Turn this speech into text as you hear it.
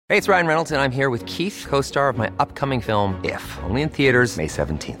Hey, it's Ryan Reynolds, and I'm here with Keith, co-star of my upcoming film, If, only in theaters May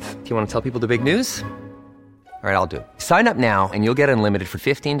 17th. Do you want to tell people the big news? All right, I'll do it. Sign up now and you'll get unlimited for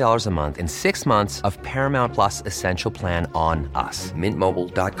 $15 a month and 6 months of Paramount Plus Essential Plan on us.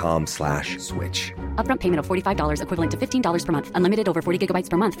 MintMobile.com/switch. Upfront payment of $45 equivalent to $15 per month. Unlimited over 40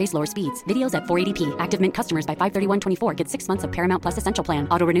 gigabytes per month. Face lower speeds. Videos at 480p. Active Mint customers by 531.24 get 6 months of Paramount Plus Essential Plan.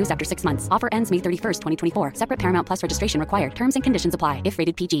 Auto renews after 6 months. Offer ends May 31st, 2024. Separate Paramount Plus registration required. Terms and conditions apply if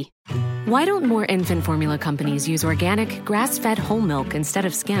rated PG. Why don't more infant formula companies use organic, grass-fed whole milk instead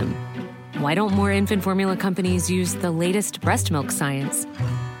of skim? Why don't more infant formula companies use the latest breast milk science?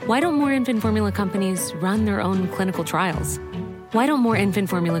 Why don't more infant formula companies run their own clinical trials? Why don't more infant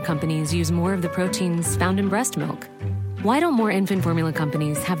formula companies use more of the proteins found in breast milk? Why don't more infant formula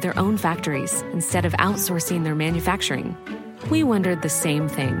companies have their own factories instead of outsourcing their manufacturing? We wondered the same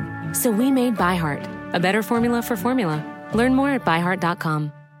thing. So we made ByHeart, a better formula for formula. Learn more at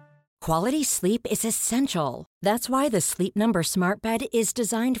byheart.com. Quality sleep is essential. That's why the Sleep Number Smart Bed is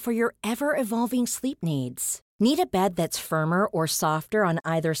designed for your ever-evolving sleep needs. Need a bed that's firmer or softer on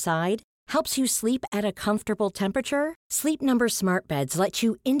either side? Helps you sleep at a comfortable temperature? Sleep Number Smart Beds let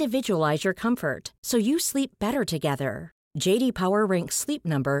you individualize your comfort, so you sleep better together. J.D. Power ranks Sleep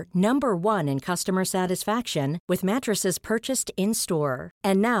Number number 1 in customer satisfaction with mattresses purchased in-store.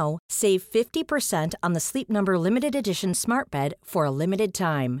 And now, save 50% on the Sleep Number Limited Edition Smart Bed for a limited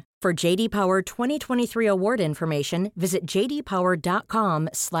time. For J.D. Power 2023 award information, visit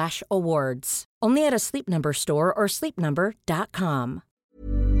jdpower.com/awards. Only at a Sleep Number store or sleepnumber.com.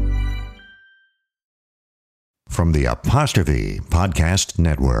 From the Apostrophe Podcast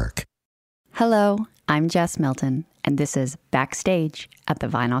Network. Hello, I'm Jess Milton, and this is Backstage at the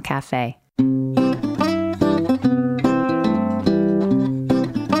Vinyl Cafe.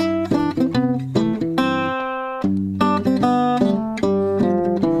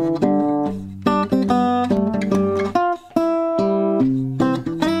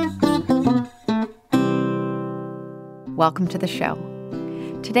 Welcome to the show.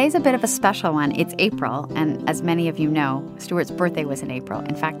 Today's a bit of a special one. It's April, and as many of you know, Stuart's birthday was in April.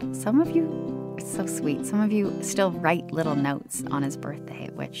 In fact, some of you, it's so sweet, some of you still write little notes on his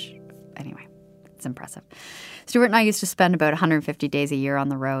birthday, which, anyway, it's impressive. Stuart and I used to spend about 150 days a year on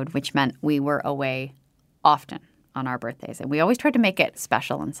the road, which meant we were away often on our birthdays, and we always tried to make it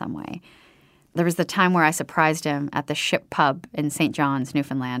special in some way. There was the time where I surprised him at the Ship Pub in St. John's,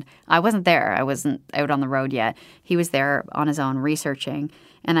 Newfoundland. I wasn't there. I wasn't out on the road yet. He was there on his own researching.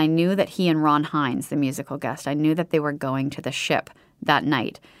 And I knew that he and Ron Hines, the musical guest, I knew that they were going to the Ship that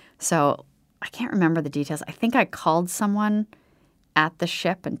night. So I can't remember the details. I think I called someone at the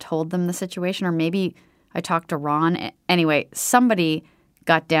Ship and told them the situation. Or maybe I talked to Ron. Anyway, somebody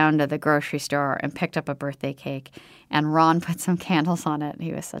got down to the grocery store and picked up a birthday cake. And Ron put some candles on it.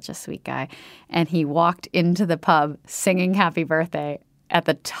 He was such a sweet guy. And he walked into the pub singing happy birthday at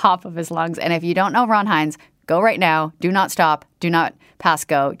the top of his lungs. And if you don't know Ron Hines, go right now. Do not stop. Do not pass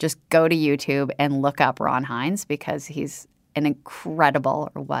go. Just go to YouTube and look up Ron Hines because he's an incredible,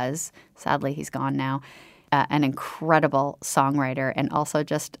 or was, sadly he's gone now, an incredible songwriter and also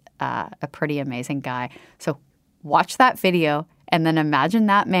just a pretty amazing guy. So watch that video and then imagine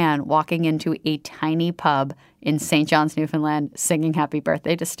that man walking into a tiny pub in St. John's, Newfoundland, singing happy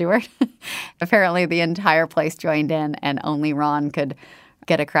birthday to Stuart. Apparently the entire place joined in and only Ron could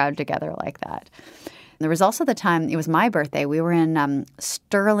get a crowd together like that. There was also the time, it was my birthday, we were in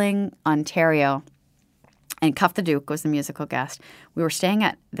Sterling, Ontario, and Cuff the Duke was the musical guest. We were staying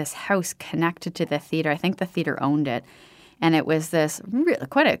at this house connected to the theater. I think the theater owned it. And it was this really,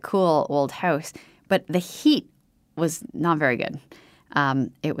 quite a cool old house. But the heat was not very good.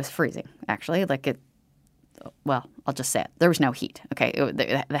 It was freezing, actually. Well, I'll just say it. There was no heat. Okay,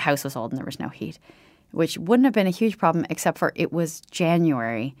 the house was old and there was no heat, which wouldn't have been a huge problem except for it was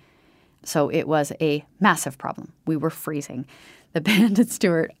January. So it was a massive problem. We were freezing. The band and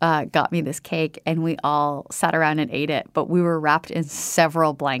Stuart got me this cake, and we all sat around and ate it. But we were wrapped in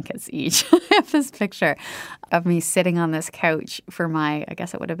several blankets each. I have this picture of me sitting on this couch for I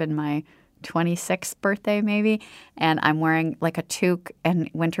guess it would have been my 26th birthday maybe. And I'm wearing like a toque and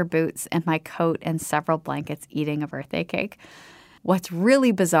winter boots and my coat and several blankets eating a birthday cake. What's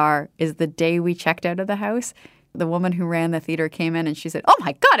really bizarre is the day we checked out of the house, the woman who ran the theater came in and she said, "Oh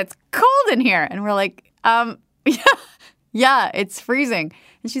my God, it's cold in here." And we're like, yeah, it's freezing.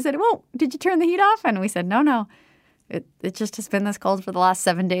 And she said, "Well, did you turn the heat off?" And we said, no. It just has been this cold for the last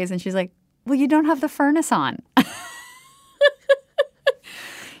 7 days. And she's like, "Well, you don't have the furnace on."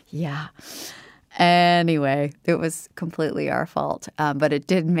 Yeah. Anyway, it was completely our fault, but it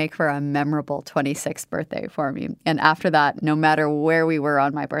did make for a memorable 26th birthday for me. And after that, no matter where we were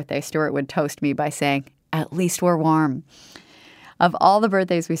on my birthday, Stuart would toast me by saying, "At least we're warm." Of all the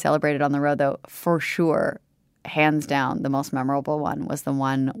birthdays we celebrated on the road, though, for sure, hands down, the most memorable one was the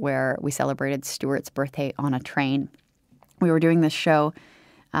one where we celebrated Stuart's birthday on a train. We were doing this show.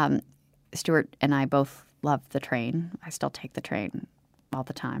 Stuart and I both love the train. I still take the train all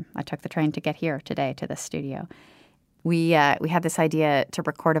the time. I took the train to get here today to the studio. We had this idea to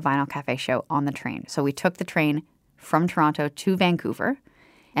record a Vinyl Cafe show on the train. So we took the train from Toronto to Vancouver,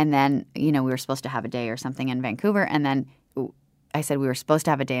 and then, we were supposed to have a day or something in Vancouver, and then I said we were supposed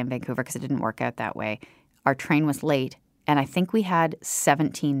to have a day in Vancouver because it didn't work out that way. Our train was late, and I think we had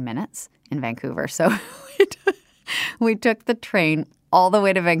 17 minutes in Vancouver. So we took the train all the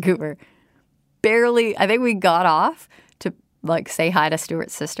way to Vancouver. Barely, I think we got off to say hi to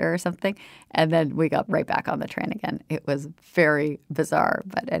Stuart's sister or something, and then we got right back on the train again. It was very bizarre,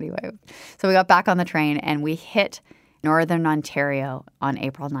 but anyway. So we got back on the train, and we hit Northern Ontario on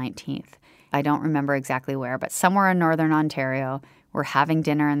April 19th. I don't remember exactly where, but somewhere in Northern Ontario, we're having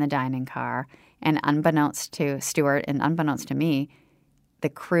dinner in the dining car, and unbeknownst to Stuart and unbeknownst to me, the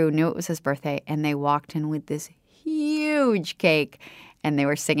crew knew it was his birthday, and they walked in with this huge cake, and they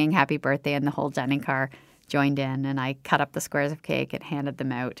were singing happy birthday, and the whole dining car joined in, and I cut up the squares of cake and handed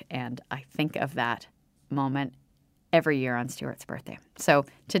them out, and I think of that moment every year on Stuart's birthday. So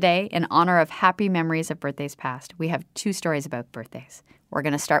today, in honor of happy memories of birthdays past, we have 2 stories about birthdays. We're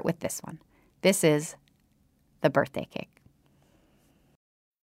going to start with this one. This is the birthday cake.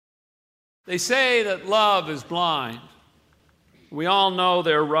 They say that love is blind. We all know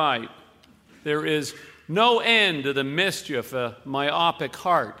they're right. There is no end to the mischief a myopic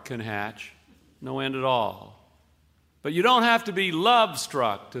heart can hatch. No end at all. But you don't have to be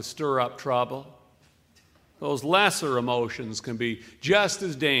love-struck to stir up trouble. Those lesser emotions can be just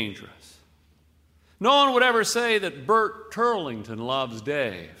as dangerous. No one would ever say that Bert Turlington loves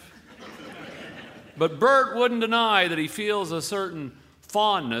Dave. But Bert wouldn't deny that he feels a certain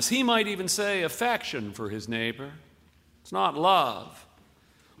fondness. He might even say affection for his neighbor. It's not love.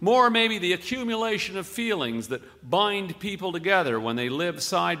 More maybe the accumulation of feelings that bind people together when they live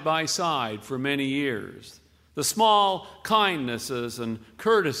side by side for many years. The small kindnesses and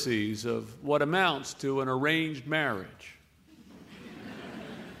courtesies of what amounts to an arranged marriage.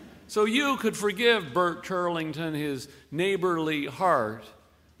 So you could forgive Bert Turlington his neighborly heart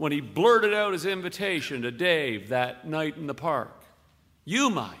when he blurted out his invitation to Dave that night in the park.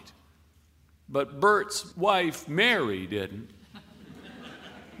 You might, but Bert's wife, Mary, didn't.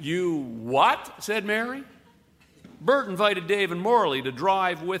 You what? Said Mary. Bert invited Dave and Morley to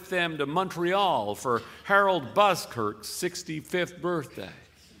drive with them to Montreal for Harold Buskirk's 65th birthday.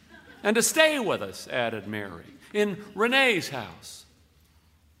 And to stay with us, added Mary, in Renee's house.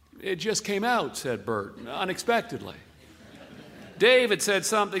 It just came out, said Bert, unexpectedly. Dave had said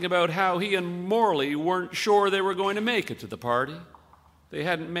something about how he and Morley weren't sure they were going to make it to the party. They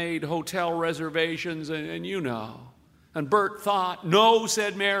hadn't made hotel reservations, and you know. And Bert thought, no,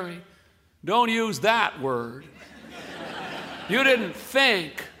 said Mary, don't use that word. You didn't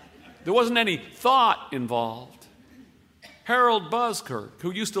think. There wasn't any thought involved. Harold Buskirk,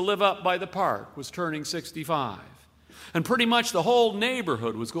 who used to live up by the park, was turning 65. And pretty much the whole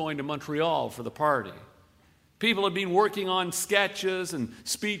neighborhood was going to Montreal for the party. People had been working on sketches and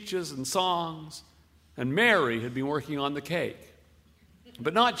speeches and songs, and Mary had been working on the cake.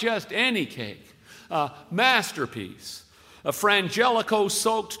 But not just any cake, a masterpiece. A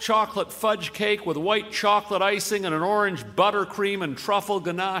Frangelico-soaked chocolate fudge cake with white chocolate icing and an orange buttercream and truffle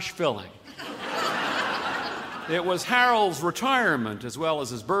ganache filling. It was Harold's retirement as well as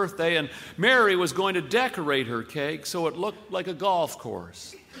his birthday, and Mary was going to decorate her cake so it looked like a golf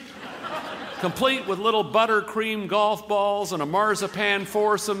course. Complete with little buttercream golf balls and a marzipan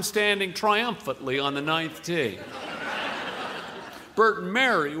foursome standing triumphantly on the 9th tee. Bert and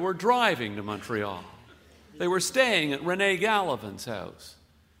Mary were driving to Montreal. They were staying at Renee Gallivan's house.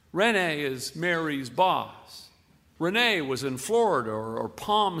 Renee is Mary's boss. Renee was in Florida or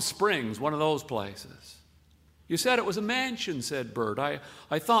Palm Springs, one of those places. You said it was a mansion, said Bert. I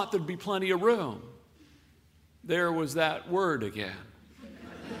thought there'd be plenty of room. There was that word again.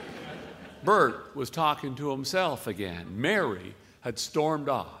 Bert was talking to himself again. Mary had stormed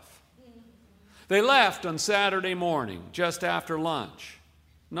off. They left on Saturday morning, just after lunch.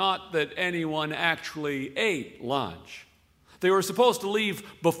 Not that anyone actually ate lunch. They were supposed to leave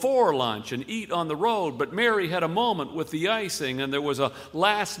before lunch and eat on the road, but Mary had a moment with the icing, and there was a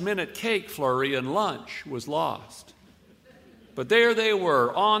last-minute cake flurry, and lunch was lost. But there they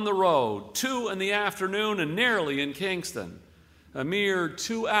were, on the road, 2 PM and nearly in Kingston, a mere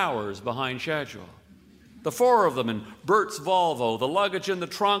 2 hours behind schedule. The 4 of them in Bert's Volvo, the luggage in the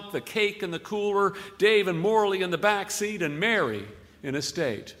trunk, the cake in the cooler, Dave and Morley in the back seat, and Mary in a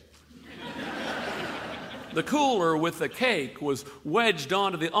state. The cooler with the cake was wedged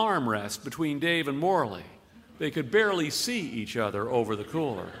onto the armrest between Dave and Morley. They could barely see each other over the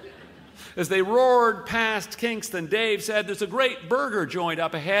cooler. As they roared past Kingston, Dave said, "There's a great burger joint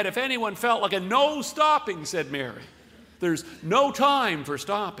up ahead. If anyone felt like a no stopping," said Mary. "There's no time for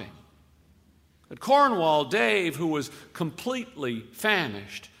stopping." At Cornwall, Dave, who was completely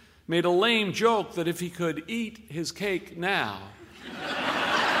famished, made a lame joke that if he could eat his cake now.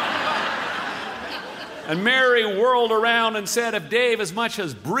 And Mary whirled around and said if Dave as much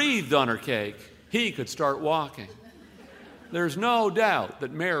as breathed on her cake, he could start walking. There's no doubt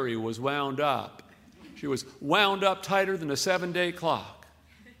that Mary was wound up. She was wound up tighter than a 7-day clock.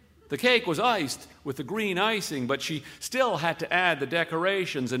 The cake was iced with the green icing, but she still had to add the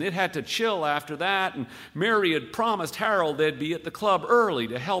decorations, and it had to chill after that, and Mary had promised Harold they'd be at the club early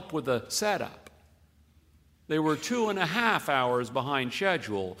to help with the setup. They were 2.5 hours behind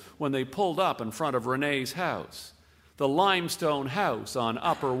schedule when they pulled up in front of Renee's house, the limestone house on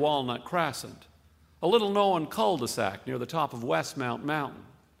Upper Walnut Crescent, a little-known cul-de-sac near the top of Westmount Mountain.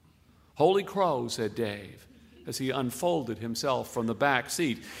 "Holy crow," said Dave, as he unfolded himself from the back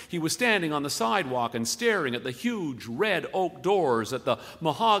seat. He was standing on the sidewalk and staring at the huge red oak doors, at the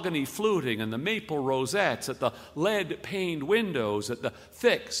mahogany fluting and the maple rosettes, at the lead-paned windows, at the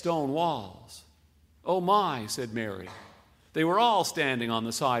thick stone walls. "Oh my," said Mary. They were all standing on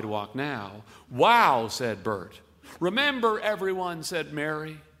the sidewalk now. "Wow," said Bert. "Remember, everyone," said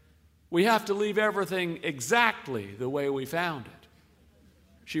Mary, "we have to leave everything exactly the way we found it."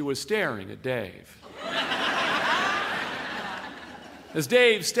 She was staring at Dave. As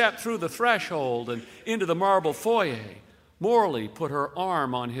Dave stepped through the threshold and into the marble foyer, Morley put her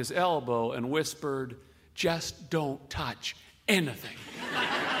arm on his elbow and whispered, "Just don't touch anything."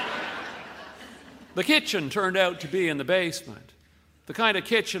 The kitchen turned out to be in the basement, the kind of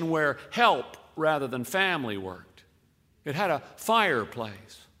kitchen where help rather than family worked. It had a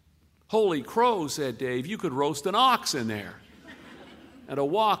fireplace. "Holy crow," said Dave, "you could roast an ox in there." And a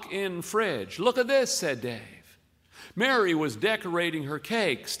walk-in fridge. "Look at this," said Dave. Mary was decorating her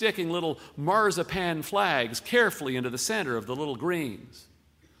cake, sticking little marzipan flags carefully into the center of the little greens.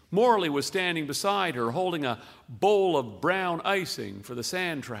 Morley was standing beside her, holding a bowl of brown icing for the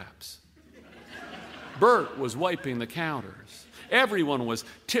sand traps. Bert was wiping the counters. Everyone was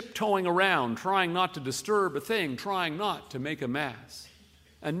tiptoeing around, trying not to disturb a thing, trying not to make a mess.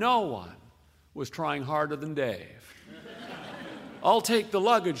 And no one was trying harder than Dave. "I'll take the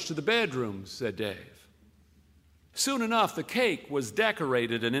luggage to the bedrooms," said Dave. Soon enough, the cake was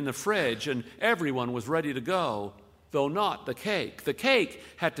decorated and in the fridge, and everyone was ready to go, though not the cake. The cake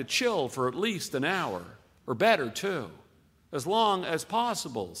had to chill for at least an hour, or better, too. "As long as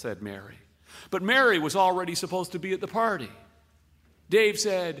possible," said Mary. But Mary was already supposed to be at the party. Dave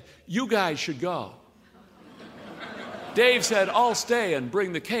said, "You guys should go." Dave said, "I'll stay and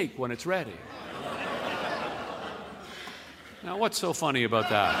bring the cake when it's ready." Now, what's so funny about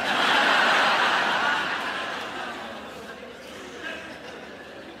that?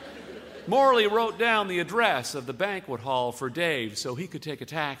 Morley wrote down the address of the banquet hall for Dave so he could take a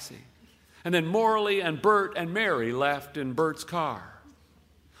taxi. And then Morley and Bert and Mary left in Bert's car.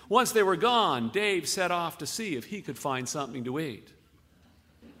 Once they were gone, Dave set off to see if he could find something to eat.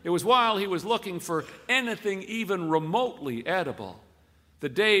 It was while he was looking for anything even remotely edible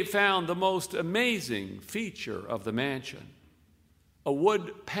that Dave found the most amazing feature of the mansion: a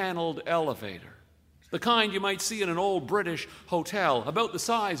wood-paneled elevator, the kind you might see in an old British hotel, about the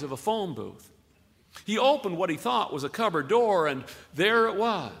size of a phone booth. He opened what he thought was a cupboard door, and there it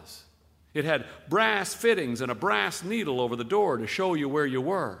was. It had brass fittings and a brass needle over the door to show you where you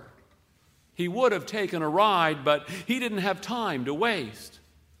were. He would have taken a ride, but he didn't have time to waste.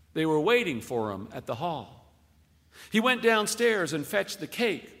 They were waiting for him at the hall. He went downstairs and fetched the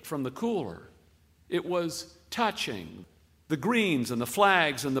cake from the cooler. It was touching. The greens and the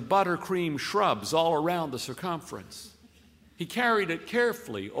flags and the buttercream shrubs all around the circumference. He carried it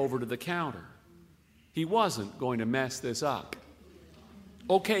carefully over to the counter. He wasn't going to mess this up.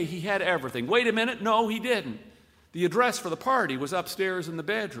 Okay, he had everything. Wait a minute, no, he didn't. The address for the party was upstairs in the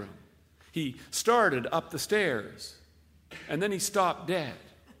bedroom. He started up the stairs, and then he stopped dead.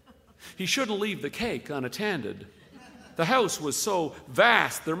 He shouldn't leave the cake unattended. The house was so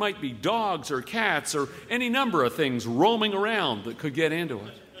vast there might be dogs or cats or any number of things roaming around that could get into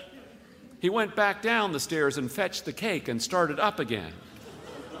it. He went back down the stairs and fetched the cake and started up again.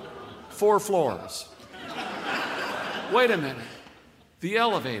 4 floors. Wait a minute. The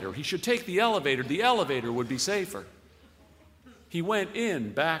elevator. He should take the elevator. The elevator would be safer. He went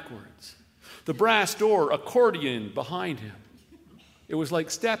in backwards. The brass door accordioned behind him. It was like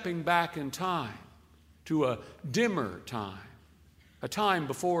stepping back in time to a dimmer time, a time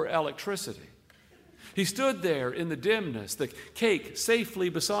before electricity. He stood there in the dimness, the cake safely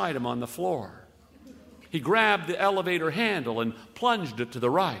beside him on the floor. He grabbed the elevator handle and plunged it to the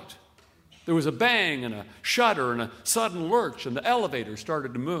right. There was a bang and a shudder and a sudden lurch, and the elevator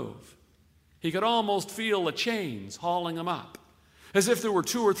started to move. He could almost feel the chains hauling him up, as if there were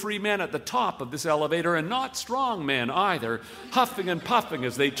 2 or 3 men at the top of this elevator, and not strong men either, huffing and puffing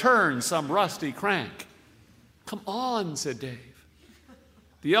as they turned some rusty crank. "Come on," said Dave.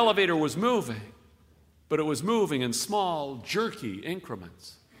 The elevator was moving, but it was moving in small, jerky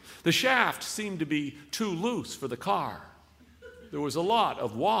increments. The shaft seemed to be too loose for the car. There was a lot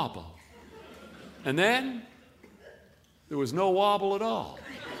of wobble. And then, there was no wobble at all.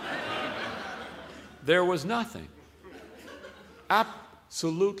 There was nothing.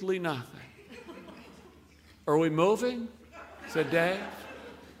 Absolutely nothing. "Are we moving?" said Dave.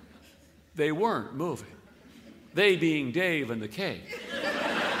 They weren't moving. They being Dave and the cake.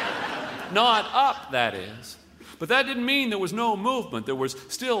 Not up, that is. But that didn't mean there was no movement. There was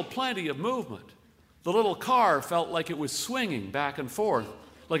still plenty of movement. The little car felt like it was swinging back and forth,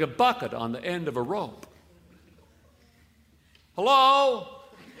 like a bucket on the end of a rope. "Hello?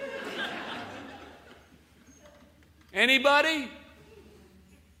 Anybody?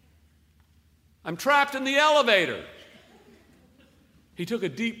 I'm trapped in the elevator." He took a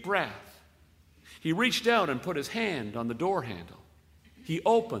deep breath. He reached out and put his hand on the door handle. He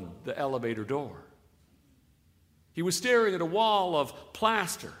opened the elevator door. He was staring at a wall of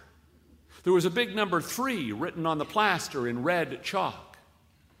plaster. There was a big number 3 written on the plaster in red chalk.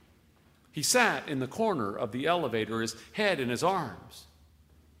 He sat in the corner of the elevator, his head in his arms.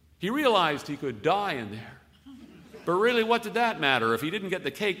 He realized he could die in there. But really, what did that matter? If he didn't get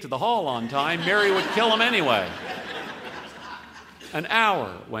the cake to the hall on time, Mary would kill him anyway. An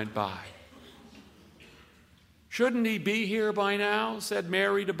hour went by. "Shouldn't he be here by now?" said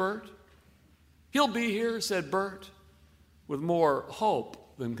Mary to Bert. "He'll be here," said Bert, with more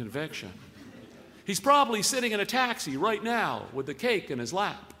hope than conviction. "He's probably sitting in a taxi right now with the cake in his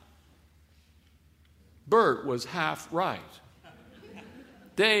lap." Bert was half right.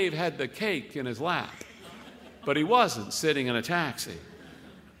 Dave had the cake in his lap, but he wasn't sitting in a taxi.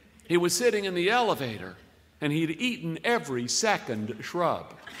 He was sitting in the elevator, and he'd eaten every second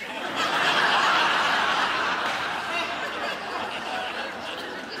shrub.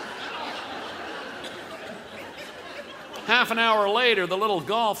 Half an hour later, the little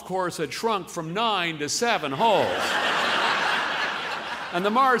golf course had shrunk from 9 to 7 holes. And the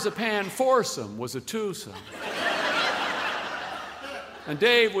marzipan foursome was a twosome. And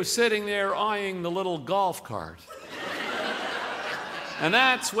Dave was sitting there eyeing the little golf cart. And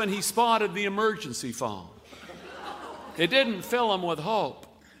that's when he spotted the emergency phone. It didn't fill him with hope.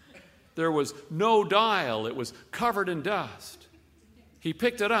 There was no dial. It was covered in dust. He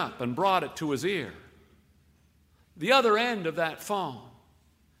picked it up and brought it to his ear. The other end of that phone,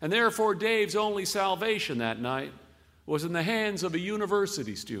 and therefore Dave's only salvation that night, was in the hands of a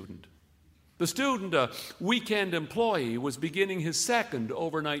university student. The student, a weekend employee, was beginning his 2nd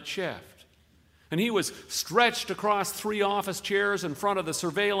overnight shift. And he was stretched across 3 office chairs in front of the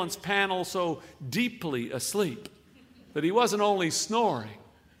surveillance panel, so deeply asleep that he wasn't only snoring,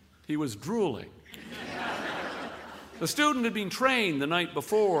 he was drooling. The student had been trained the night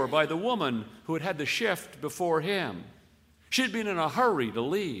before by the woman who had had the shift before him. She'd been in a hurry to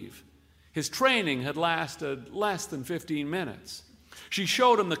leave. His training had lasted less than 15 minutes. She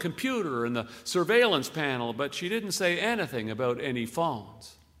showed him the computer and the surveillance panel, but she didn't say anything about any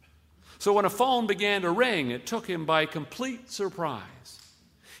phones. So when a phone began to ring, it took him by complete surprise.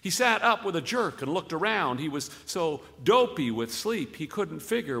 He sat up with a jerk and looked around. He was so dopey with sleep, he couldn't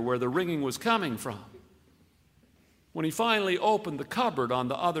figure where the ringing was coming from. When he finally opened the cupboard on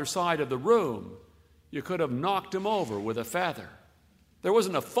the other side of the room, you could have knocked him over with a feather. There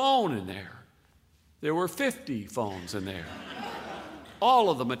wasn't a phone in there. There were 50 phones in there. All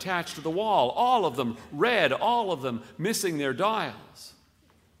of them attached to the wall, all of them red, all of them missing their dials.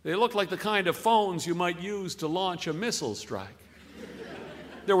 They looked like the kind of phones you might use to launch a missile strike.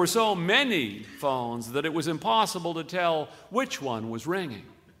 There were so many phones that it was impossible to tell which one was ringing.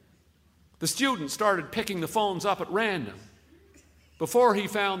 The student started picking the phones up at random. Before he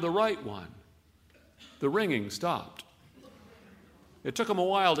found the right one, the ringing stopped. It took him a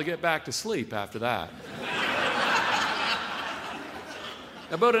while to get back to sleep after that.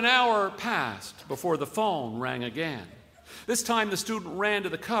 About an hour passed before the phone rang again. This time the student ran to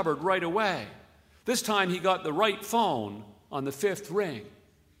the cupboard right away. This time he got the right phone on the 5th ring.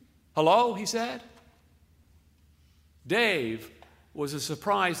 "Hello?" he said. Dave was as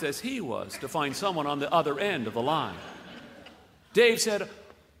surprised as he was to find someone on the other end of the line. Dave said,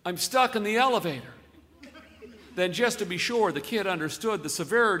 "I'm stuck in the elevator." Then, just to be sure the kid understood the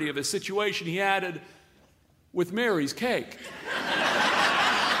severity of his situation, he added, "with Mary's cake."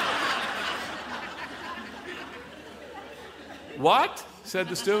 "What?" said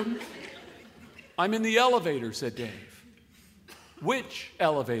the student. "I'm in the elevator," said Dave. "Which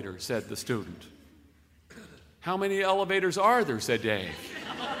elevator?" said the student. "How many elevators are there?" said Dave.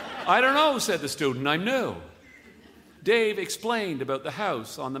 "I don't know," said the student. "I'm new." Dave explained about the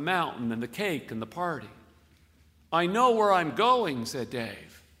house on the mountain and the cake and the party. "I know where I'm going," said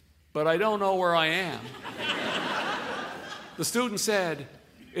Dave, "but I don't know where I am." The student said,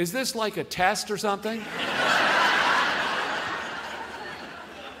 "Is this like a test or something?"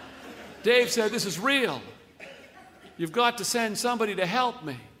 Dave said, "This is real. You've got to send somebody to help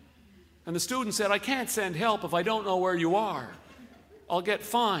me." And the student said, "I can't send help if I don't know where you are. I'll get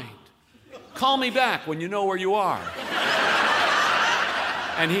fined. Call me back when you know where you are."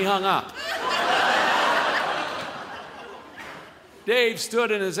 And he hung up. Dave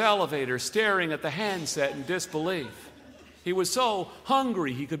stood in his elevator staring at the handset in disbelief. He was so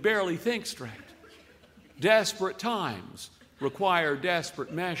hungry he could barely think straight. Desperate times require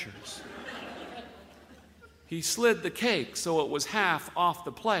desperate measures. He slid the cake so it was half off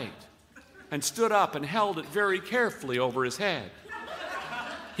the plate and stood up and held it very carefully over his head.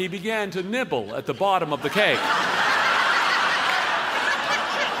 He began to nibble at the bottom of the cake.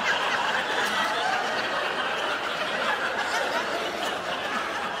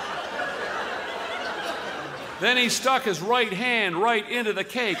 Then he stuck his right hand right into the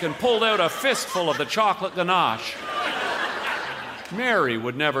cake and pulled out a fistful of the chocolate ganache. Mary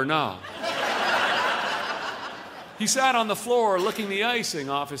would never know. He sat on the floor licking the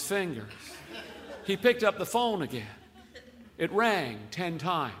icing off his fingers. He picked up the phone again. It rang 10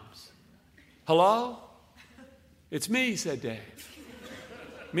 times. "Hello?" "It's me," said Dave.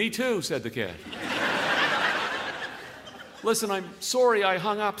 "Me too," said the kid. "Listen, I'm sorry I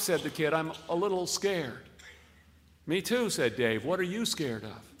hung up," said the kid. "I'm a little scared." "Me too," said Dave. "What are you scared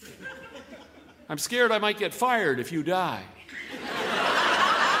of?" "I'm scared I might get fired if you die."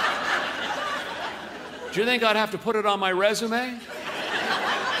 "Do you think I'd have to put it on my resume?"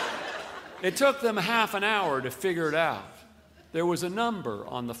 It took them half an hour to figure it out. There was a number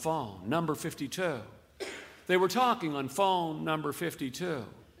on the phone, number 52. They were talking on phone number 52.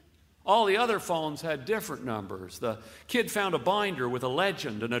 All the other phones had different numbers. The kid found a binder with a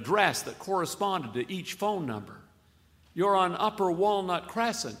legend, an address that corresponded to each phone number. "You're on Upper Walnut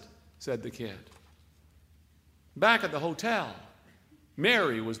Crescent," said the kid. Back at the hotel,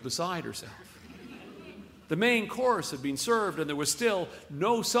 Mary was beside herself. The main course had been served, and there was still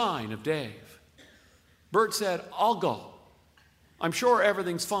no sign of Dave. Bert said, "I'll go. I'm sure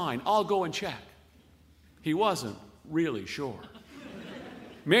everything's fine. I'll go and check." He wasn't really sure.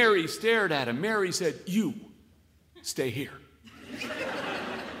 Mary stared at him. Mary said, "You stay here."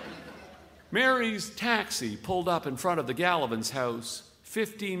 Mary's taxi pulled up in front of the Gallivan's house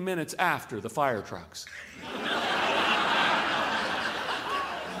 15 minutes after the fire trucks.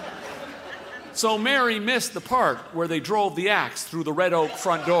 So Mary missed the part where they drove the axe through the red oak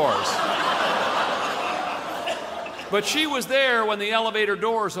front doors. But she was there when the elevator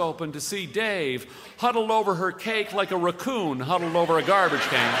doors opened to see Dave huddled over her cake like a raccoon huddled over a garbage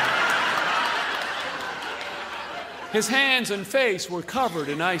can. His hands and face were covered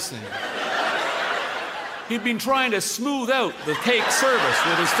in icing. He'd been trying to smooth out the cake surface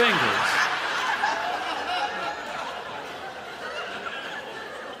with his fingers.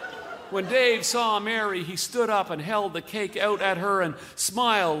 When Dave saw Mary, he stood up and held the cake out at her and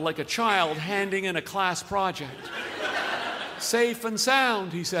smiled like a child handing in a class project. "Safe and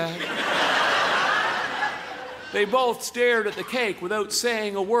sound," he said. They both stared at the cake without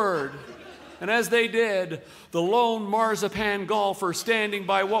saying a word. And as they did, the lone marzipan golfer standing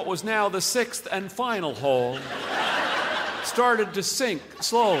by what was now the 6th and final hole started to sink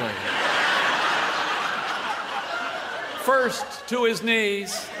slowly. First to his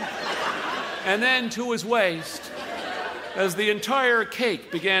knees, and then to his waist, as the entire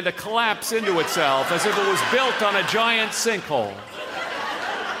cake began to collapse into itself as if it was built on a giant sinkhole.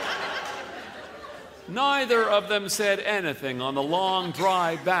 Neither of them said anything on the long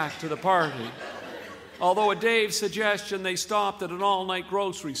drive back to the party. Although at Dave's suggestion, they stopped at an all-night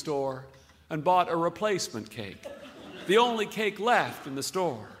grocery store and bought a replacement cake, the only cake left in the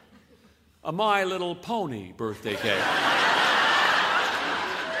store, a My Little Pony birthday cake.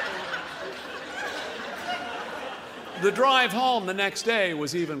 The drive home the next day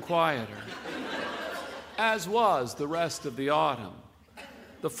was even quieter, as was the rest of the autumn.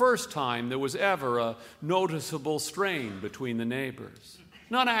 The first time there was ever a noticeable strain between the neighbors.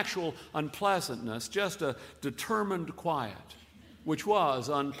 Not actual unpleasantness, just a determined quiet, which was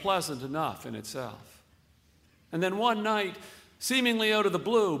unpleasant enough in itself. And then one night, seemingly out of the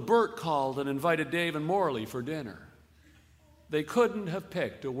blue, Bert called and invited Dave and Morley for dinner. They couldn't have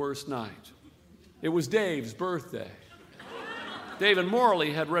picked a worse night. It was Dave's birthday. Dave and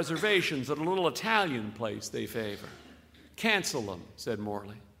Morley had reservations at a little Italian place they favor. Cancel them, said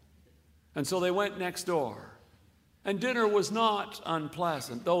Morley. And so they went next door. And dinner was not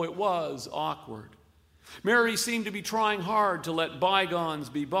unpleasant, though it was awkward. Mary seemed to be trying hard to let bygones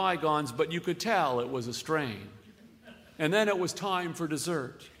be bygones, but you could tell it was a strain. And then it was time for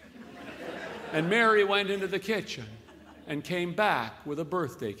dessert. And Mary went into the kitchen and came back with a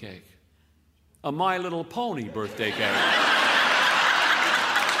birthday cake. A My Little Pony birthday cake.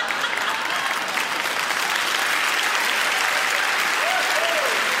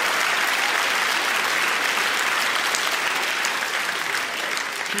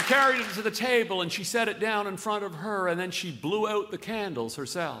 She carried it to the table and she set it down in front of her, and then she blew out the candles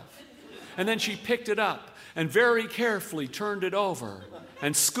herself. And then she picked it up and very carefully turned it over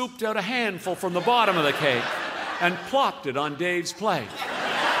and scooped out a handful from the bottom of the cake and plopped it on Dave's plate.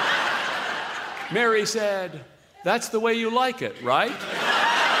 Mary said, "That's the way you like it, right?"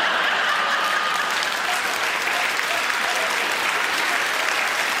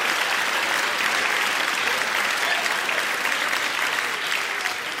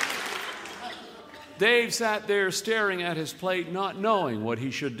 Dave sat there staring at his plate, not knowing what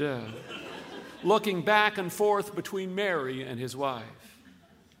he should do, looking back and forth between Mary and his wife.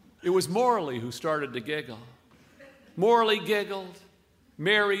 It was Morley who started to giggle. Morley giggled,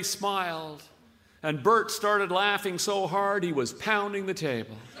 Mary smiled, and Bert started laughing so hard he was pounding the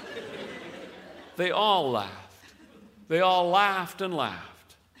table. They all laughed. They all laughed and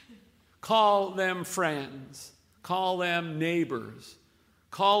laughed. Call them friends. Call them neighbors.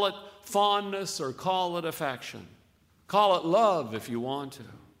 Call it fondness or call it affection. Call it love if you want to.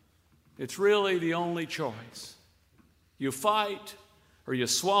 It's really the only choice. You fight or you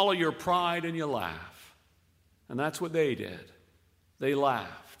swallow your pride and you laugh. And that's what they did. They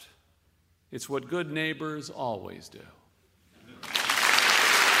laughed. It's what good neighbors always do.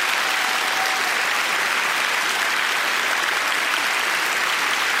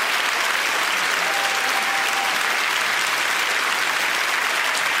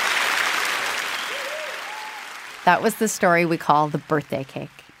 That was the story we call the birthday cake.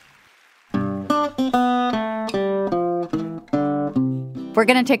 We're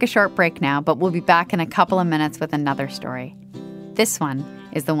going to take a short break now, but we'll be back in a couple of minutes with another story. This one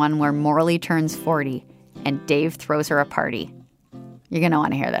is the one where Morley turns 40 and Dave throws her a party. You're going to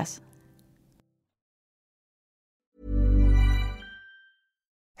want to hear this.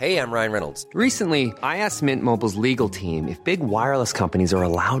 Hey, I'm Ryan Reynolds. Recently, I asked Mint Mobile's legal team if big wireless companies are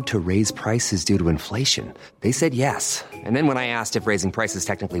allowed to raise prices due to inflation. They said yes. And then when I asked if raising prices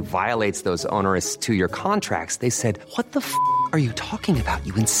technically violates those onerous 2-year contracts, they said, "What the f*** are you talking about,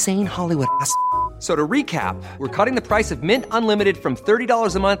 you insane Hollywood ass f- So to recap, we're cutting the price of Mint Unlimited from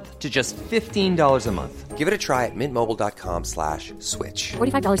 $30 a month to just $15 a month. Give it a try at mintmobile.com/switch.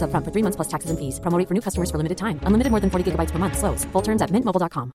 $45 up front for 3 months plus taxes and fees. Promo rate for new customers for limited time. Unlimited more than 40 gigabytes per month. Slows full terms at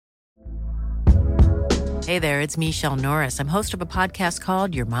mintmobile.com. Hey there, it's Michelle Norris. I'm host of a podcast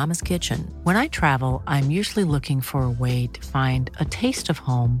called Your Mama's Kitchen. When I travel, I'm usually looking for a way to find a taste of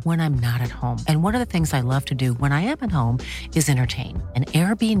home when I'm not at home. And one of the things I love to do when I am at home is entertain. And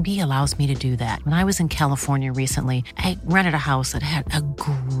Airbnb allows me to do that. When I was in California recently, I rented a house that had a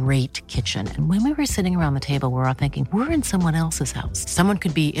great kitchen. And when we were sitting around the table, we were all thinking, we're in someone else's house. Someone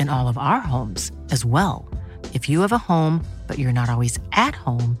could be in all of our homes as well. If you have a home, but you're not always at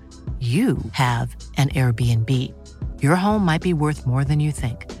home, you have an Airbnb. Your home might be worth more than you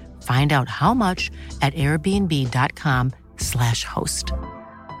think. Find out how much at airbnb.com/host.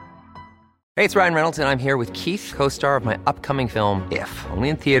 Hey, it's Ryan Reynolds, and I'm here with Keith, co-star of my upcoming film, If, only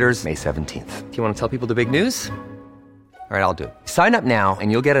in theaters May 17th. Do you want to tell people the big news? All right, I'll do it. Sign up now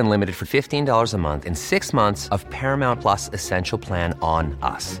and you'll get unlimited for $15 a month and 6 months of Paramount Plus Essential Plan on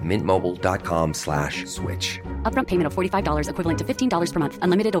us. Mintmobile.com/switch. Upfront payment of $45 equivalent to $15 per month.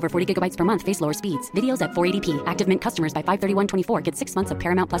 Unlimited over 40 gigabytes per month. Face lower speeds. Videos at 480p. Active Mint customers by 531.24 get 6 months of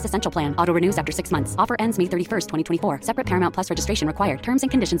Paramount Plus Essential Plan. Auto renews after 6 months. Offer ends May 31st, 2024. Separate Paramount Plus registration required. Terms and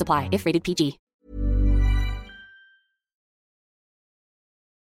conditions apply if rated PG.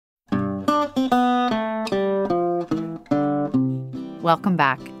 Welcome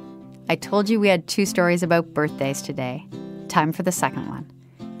back. I told you we had 2 stories about birthdays today. Time for the second one.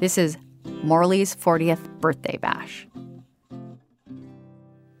 This is Morley's 40th birthday bash.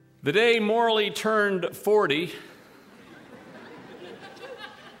 The day Morley turned 40,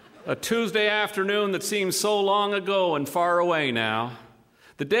 a Tuesday afternoon that seems so long ago and far away now,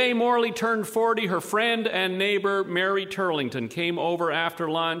 the day Morley turned 40, her friend and neighbor Mary Turlington came over after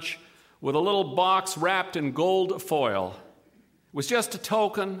lunch with a little box wrapped in gold foil. It was just a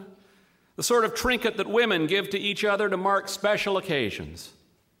token, the sort of trinket that women give to each other to mark special occasions.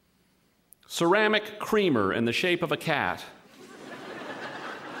 Ceramic creamer in the shape of a cat.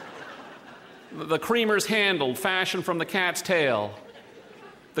 The creamer's handle fashioned from the cat's tail.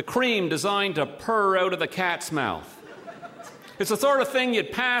 The cream designed to purr out of the cat's mouth. It's the sort of thing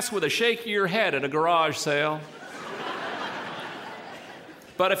you'd pass with a shake of your head at a garage sale.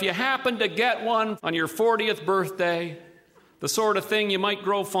 But if you happen to get one on your 40th birthday, the sort of thing you might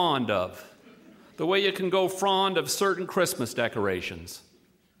grow fond of, the way you can go fond of certain Christmas decorations.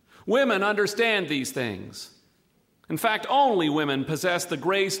 Women understand these things. In fact, only women possess the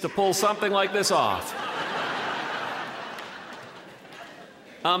grace to pull something like this off.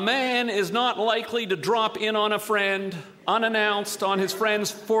 A man is not likely to drop in on a friend unannounced on his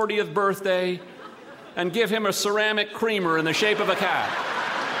friend's 40th birthday and give him a ceramic creamer in the shape of a cat.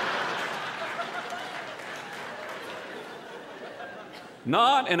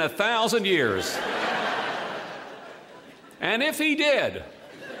 Not in 1,000 years. And if he did,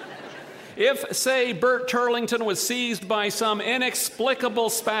 if, say, Bert Turlington was seized by some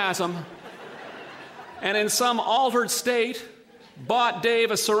inexplicable spasm and in some altered state bought Dave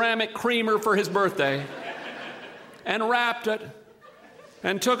a ceramic creamer for his birthday and wrapped it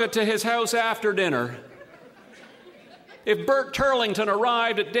and took it to his house after dinner, if Bert Turlington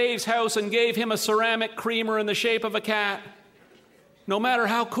arrived at Dave's house and gave him a ceramic creamer in the shape of a cat, no matter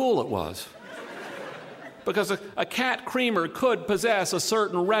how cool it was, because a cat creamer could possess a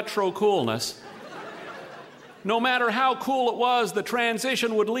certain retro coolness, no matter how cool it was, the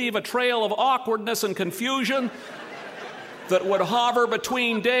transition would leave a trail of awkwardness and confusion that would hover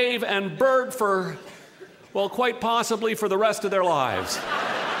between Dave and Bert for, well, quite possibly for the rest of their lives.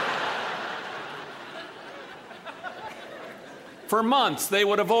 For months, they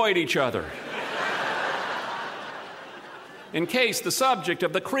would avoid each other in case the subject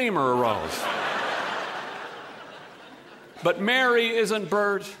of the creamer arose. But Mary isn't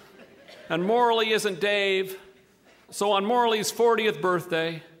Bert, and Morley isn't Dave. So on Morley's 40th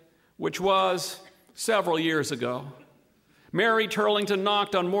birthday, which was several years ago, Mary Turlington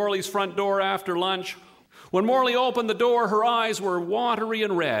knocked on Morley's front door after lunch. When Morley opened the door, her eyes were watery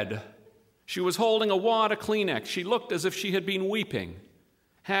and red. She was holding a wad of Kleenex. She looked as if she had been weeping,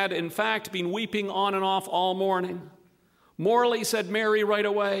 had in fact been weeping on and off all morning. Morley, said Mary right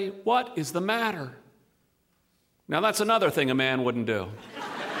away, "What is the matter?" Now that's another thing a man wouldn't do.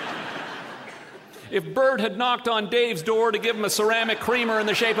 If Bert had knocked on Dave's door to give him a ceramic creamer in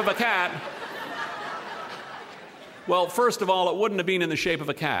the shape of a cat, well, first of all, it wouldn't have been in the shape of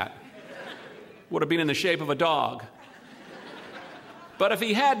a cat. It would have been in the shape of a dog. But if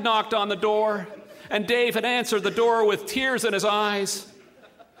he had knocked on the door and Dave had answered the door with tears in his eyes,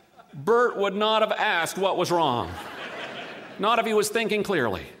 Bert would not have asked what was wrong. Not if he was thinking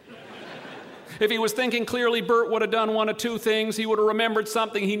clearly. If he was thinking clearly, Bert would have done one of two things. He would have remembered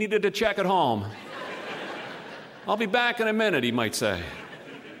something he needed to check at home. "I'll be back in a minute," he might say.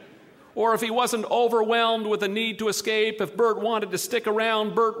 Or if he wasn't overwhelmed with a need to escape, if Bert wanted to stick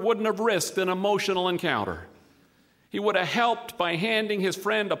around, Bert wouldn't have risked an emotional encounter. He would have helped by handing his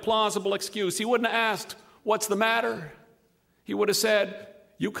friend a plausible excuse. He wouldn't have asked, "What's the matter?" He would have said,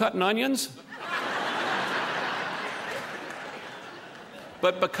 "You cutting onions?"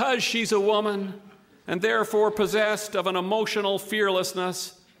 But because she's a woman and therefore possessed of an emotional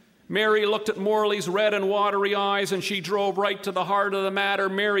fearlessness, Mary looked at Morley's red and watery eyes and she drove right to the heart of the matter.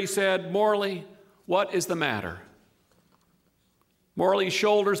 Mary said, "Morley, what is the matter?" Morley's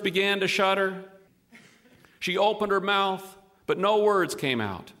shoulders began to shudder. She opened her mouth, but no words came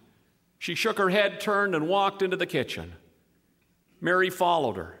out. She shook her head, turned, and walked into the kitchen. Mary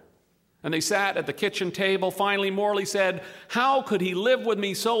followed her. And they sat at the kitchen table. Finally, Morley said, "How could he live with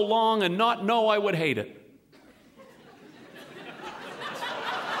me so long and not know I would hate it?"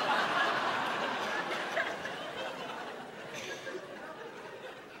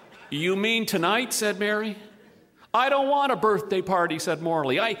 "You mean tonight?" said Mary. "I don't want a birthday party," said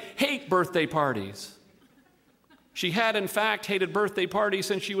Morley. "I hate birthday parties." She had, in fact, hated birthday parties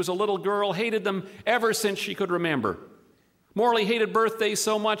since she was a little girl, hated them ever since she could remember. Morley hated birthdays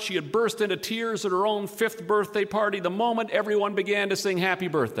so much she had burst into tears at her own 5th birthday party the moment everyone began to sing happy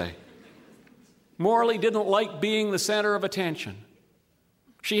birthday. Morley didn't like being the center of attention.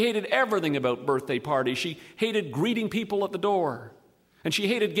 She hated everything about birthday parties. She hated greeting people at the door. And she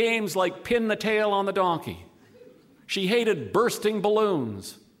hated games like pin the tail on the donkey. She hated bursting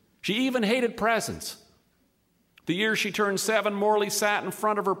balloons. She even hated presents. The year she turned 7, Morley sat in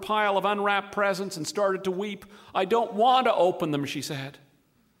front of her pile of unwrapped presents and started to weep. "I don't want to open them," she said.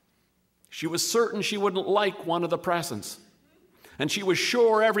 She was certain she wouldn't like one of the presents. And she was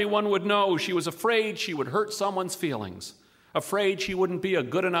sure everyone would know. She was afraid she would hurt someone's feelings, afraid she wouldn't be a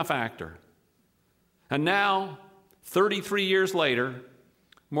good enough actor. And now, 33 years later,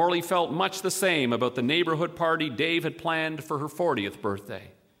 Morley felt much the same about the neighborhood party Dave had planned for her 40th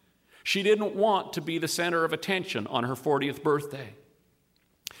birthday. She didn't want to be the center of attention on her 40th birthday.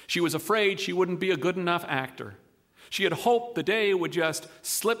 She was afraid she wouldn't be a good enough actor. She had hoped the day would just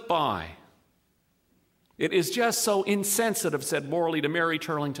slip by. "It is just so insensitive," said Morley to Mary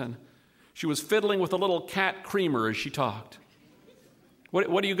Turlington. She was fiddling with a little cat creamer as she talked.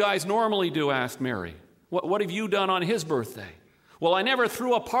 What do you guys normally do?" asked Mary. What have you done on his birthday?" "Well, I never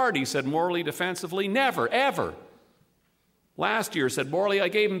threw a party," said Morley defensively. "Never, ever." "Last year," said Morley, "I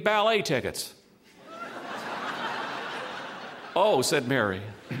gave him ballet tickets." "Oh," said Mary.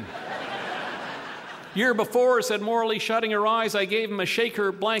 "Year before," said Morley, shutting her eyes, "I gave him a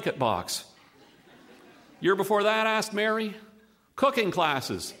shaker blanket box." "Year before that?" asked Mary. "Cooking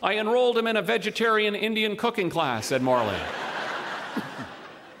classes. I enrolled him in a vegetarian Indian cooking class," said Morley.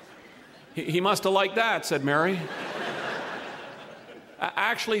 He must have liked that," said Mary.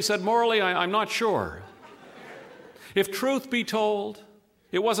 "Actually," said Morley, I'm not sure. If truth be told,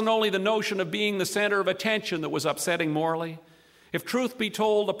 it wasn't only the notion of being the center of attention that was upsetting Morley. If truth be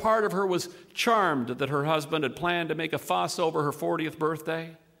told, a part of her was charmed that her husband had planned to make a fuss over her 40th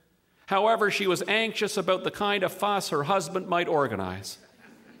birthday. However, she was anxious about the kind of fuss her husband might organize.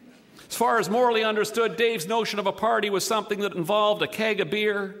 As far as Morley understood, Dave's notion of a party was something that involved a keg of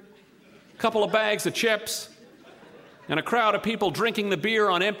beer, a couple of bags of chips, and a crowd of people drinking the beer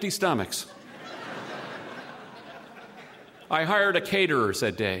on empty stomachs. "I hired a caterer,"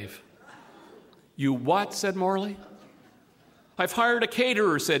 said Dave. "You what?" said Morley. "I've hired a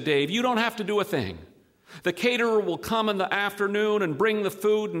caterer," said Dave. "You don't have to do a thing. The caterer will come in the afternoon and bring the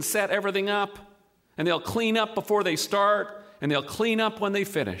food and set everything up, and they'll clean up before they start, and they'll clean up when they've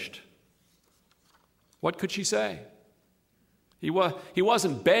finished." What could she say? He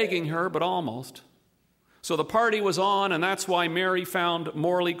wasn't begging her, but almost. So the party was on, and that's why Mary found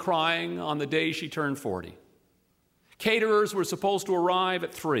Morley crying on the day she turned 40. Caterers were supposed to arrive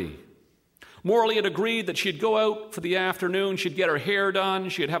at 3. Morley had agreed that she'd go out for the afternoon, she'd get her hair done,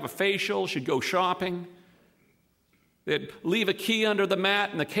 she'd have a facial, she'd go shopping. They'd leave a key under the mat,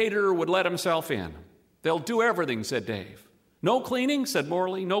 and the caterer would let himself in. "They'll do everything," said Dave. "No cleaning?" said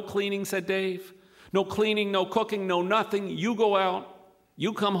Morley. "No cleaning," said Dave. "No cleaning, no cooking, no nothing. You go out,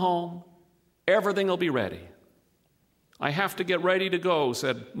 you come home, everything will be ready." "I have to get ready to go,"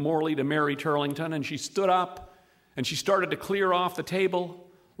 said Morley to Mary Turlington, and she stood up and she started to clear off the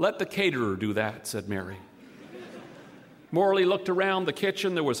table. "Let the caterer do that," said Mary. Morley looked around the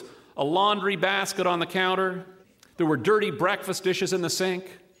kitchen. There was a laundry basket on the counter. There were dirty breakfast dishes in the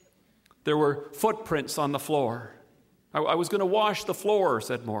sink. There were footprints on the floor. I was going to wash the floor,"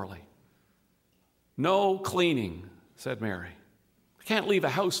 said Morley. "No cleaning," said Mary. "I can't leave a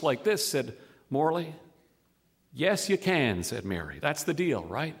house like this," said Morley. "Yes, you can," said Mary. "That's the deal,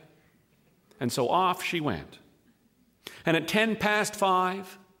 right?" And so off she went. And at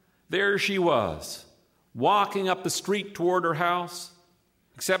 5:10, there she was, walking up the street toward her house,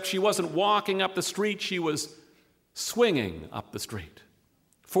 except she wasn't walking up the street, she was swinging up the street.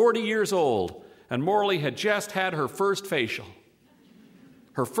 40 years old, and Morley had just had her first facial,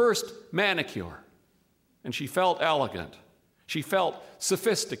 her first manicure, and she felt elegant. She felt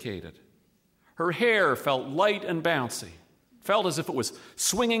sophisticated. Her hair felt light and bouncy, felt as if it was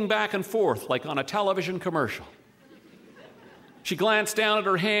swinging back and forth like on a television commercial. She glanced down at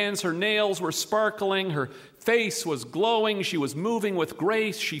her hands. Her nails were sparkling. Her face was glowing. She was moving with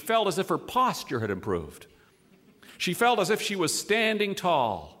grace. She felt as if her posture had improved. She felt as if she was standing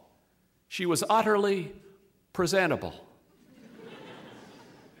tall. She was utterly presentable.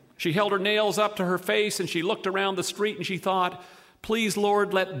 She held her nails up to her face and she looked around the street and she thought, please,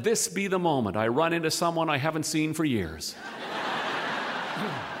 Lord, let this be the moment I run into someone I haven't seen for years.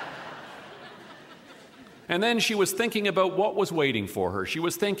 And then she was thinking about what was waiting for her. She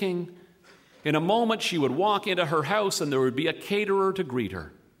was thinking, in a moment she would walk into her house and there would be a caterer to greet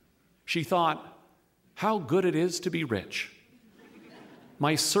her. She thought, how good it is to be rich.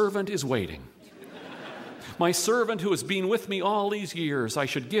 My servant is waiting. My servant who has been with me all these years, I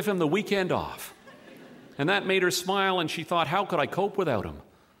should give him the weekend off. And that made her smile, and she thought, how could I cope without him?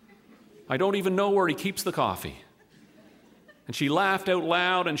 I don't even know where he keeps the coffee. And she laughed out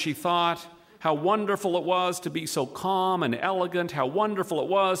loud, and she thought how wonderful it was to be so calm and elegant, how wonderful it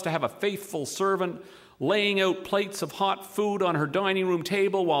was to have a faithful servant laying out plates of hot food on her dining room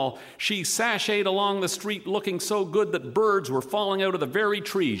table while she sashayed along the street looking so good that birds were falling out of the very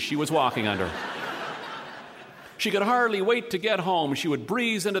trees she was walking under. She could hardly wait to get home. She would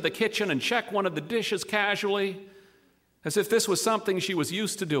breeze into the kitchen and check one of the dishes casually, as if this was something she was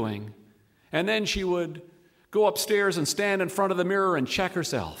used to doing. And then she would go upstairs and stand in front of the mirror and check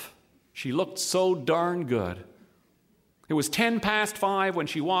herself. She looked so darn good. It was 5:10 when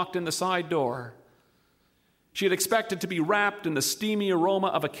she walked in the side door. She had expected to be wrapped in the steamy aroma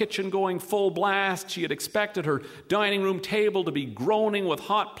of a kitchen going full blast. She had expected her dining room table to be groaning with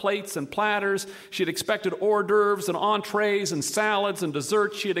hot plates and platters. She had expected hors d'oeuvres and entrees and salads and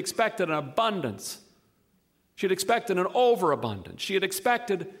desserts. She had expected an abundance. She had expected an overabundance. She had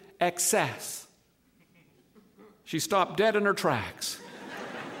expected excess. She stopped dead in her tracks.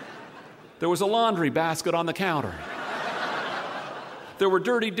 There was a laundry basket on the counter. There were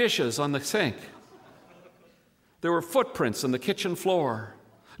dirty dishes on the sink. There were footprints on the kitchen floor.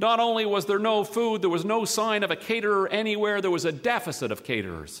 Not only was there no food, there was no sign of a caterer anywhere. There was a deficit of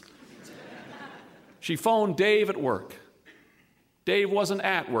caterers. She phoned Dave at work. Dave wasn't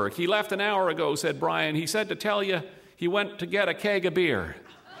at work. He left an hour ago, said Brian. He said to tell you he went to get a keg of beer.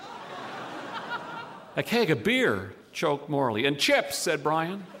 A keg of beer, choked Morley. And chips, said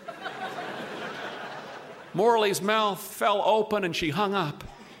Brian. Morley's mouth fell open and she hung up.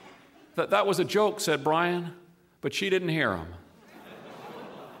 That was a joke, said Brian, but she didn't hear him.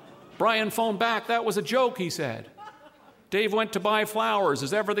 Brian phoned back. That was a joke, he said. Dave went to buy flowers.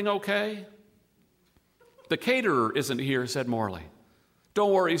 Is everything okay? The caterer isn't here, said Morley.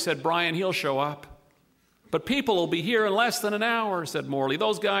 Don't worry, said Brian. He'll show up. But people will be here in less than an hour, said Morley.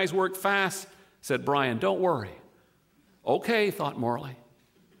 Those guys work fast, said Brian. Don't worry. Okay, thought Morley.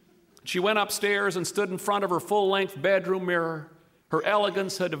 She went upstairs and stood in front of her full-length bedroom mirror. Her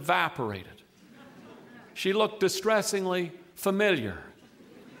elegance had evaporated. She looked distressingly familiar.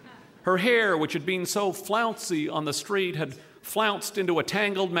 Her hair, which had been so flouncy on the street, had flounced into a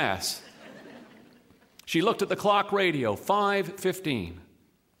tangled mess. She looked at the clock radio, 5:15.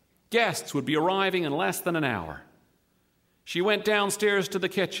 Guests would be arriving in less than an hour. She went downstairs to the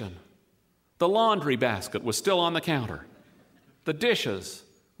kitchen. The laundry basket was still on the counter. The dishes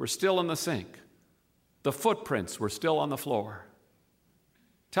were still in the sink. The footprints were still on the floor.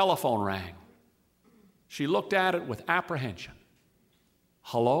 Telephone rang. She looked at it with apprehension.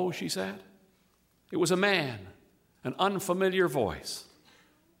 Hello, she said. It was a man, an unfamiliar voice.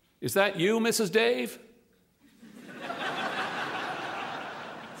 Is that you, Mrs. Dave?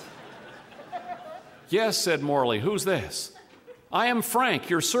 Yes, said Morley. Who's this? I am Frank,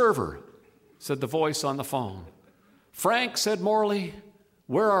 your server, said the voice on the phone. Frank, said Morley,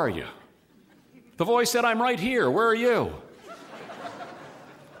 where are you? The voice said, I'm right here. Where are you?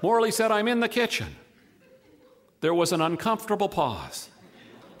 Morley said, I'm in the kitchen. There was an uncomfortable pause.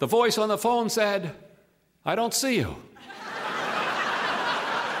 The voice on the phone said, I don't see you.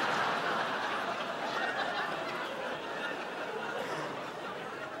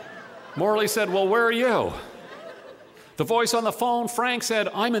 Morley said, well, where are you? The voice on the phone, Frank, said,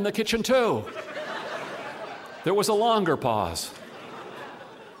 I'm in the kitchen too. There was a longer pause.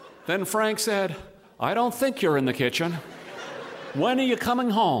 Then Frank said, I don't think you're in the kitchen. When are you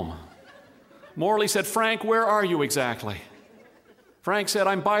coming home? Morley said, Frank, where are you exactly? Frank said,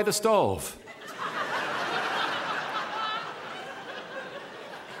 I'm by the stove.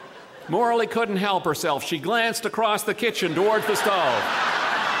 Morley couldn't help herself. She glanced across the kitchen towards the stove.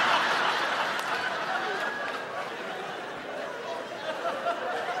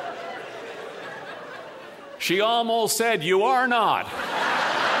 She almost said, you are not.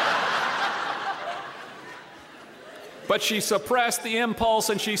 But she suppressed the impulse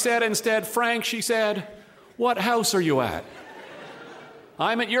and she said instead, Frank, she said, what house are you at?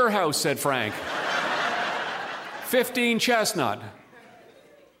 I'm at your house, said Frank. 15 Chestnut.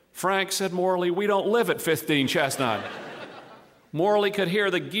 Frank, said Morley, we don't live at 15 Chestnut. Morley could hear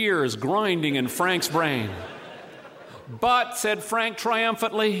the gears grinding in Frank's brain. But, said Frank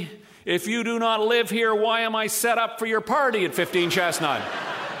triumphantly, if you do not live here, why am I set up for your party at 15 Chestnut?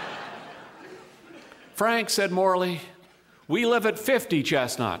 Frank, said Morley, we live at 50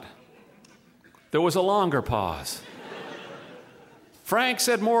 Chestnut. There was a longer pause. Frank,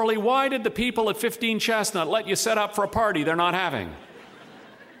 said Morley, why did the people at 15 Chestnut let you set up for a party they're not having?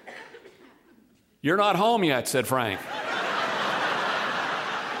 You're not home yet, said Frank.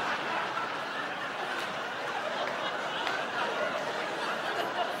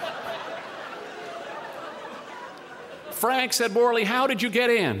 Frank, said Morley, how did you get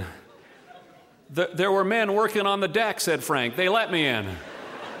in? There were men working on the deck, said Frank. They let me in.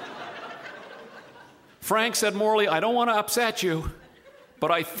 Frank, said Morley, I don't want to upset you, but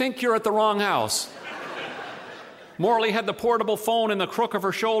I think you're at the wrong house. Morley had the portable phone in the crook of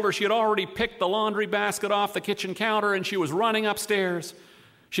her shoulder. She had already picked the laundry basket off the kitchen counter, and she was running upstairs.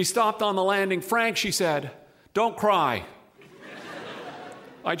 She stopped on the landing. Frank, she said, don't cry.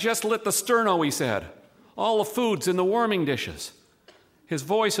 I just lit the sterno, he said. All the food's in the warming dishes. His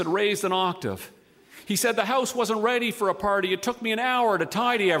voice had raised an octave. He said the house wasn't ready for a party. It took me an hour to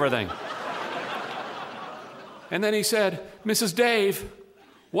tidy everything. And then he said, Mrs. Dave,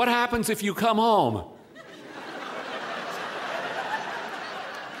 what happens if you come home?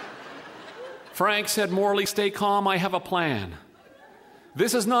 Frank, said Morley, stay calm, I have a plan.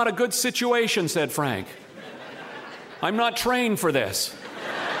 This is not a good situation, said Frank. I'm not trained for this.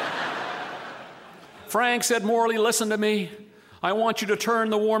 Frank, said Morley, listen to me. I want you to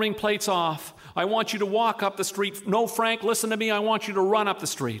turn the warming plates off. I want you to walk up the street. No, Frank, listen to me. I want you to run up the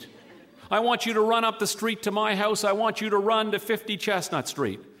street. I want you to run up the street to my house. I want you to run to 50 Chestnut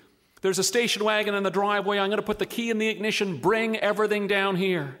Street. There's a station wagon in the driveway. I'm going to put the key in the ignition. Bring everything down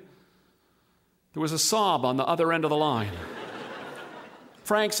here. There was a sob on the other end of the line.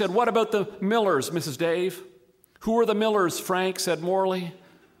 Frank said, what about the Millers, Mrs. Dave? Who are the Millers, Frank, said Morley.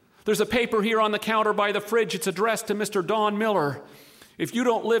 There's a paper here on the counter by the fridge. It's addressed to Mr. Don Miller. If you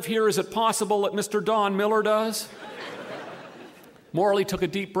don't live here, is it possible that Mr. Don Miller does? Morley took a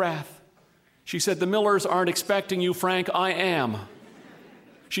deep breath. She said, the Millers aren't expecting you, Frank. I am.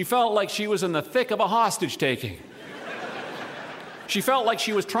 She felt like she was in the thick of a hostage taking. She felt like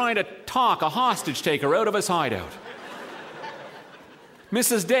she was trying to talk a hostage taker out of his hideout.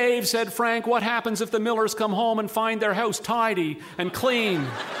 Mrs. Dave, said Frank, what happens if the Millers come home and find their house tidy and clean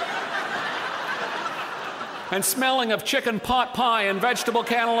and smelling of chicken pot pie and vegetable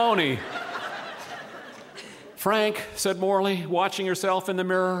cannelloni? Frank, said Morley, watching herself in the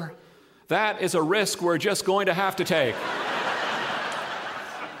mirror, that is a risk we're just going to have to take.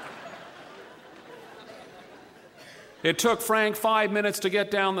 It took Frank 5 minutes to get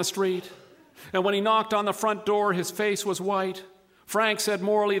down the street, and when he knocked on the front door, his face was white. Frank, said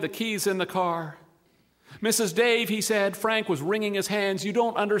Morley, the key's in the car. Mrs. Dave, he said, Frank was wringing his hands. You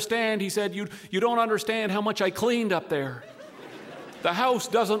don't understand, he said, you don't understand how much I cleaned up there. The house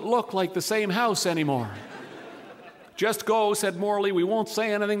doesn't look like the same house anymore. Just go, said Morley, we won't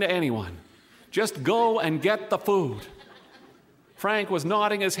say anything to anyone. Just go and get the food. Frank was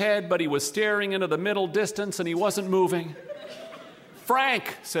nodding his head, but he was staring into the middle distance and he wasn't moving.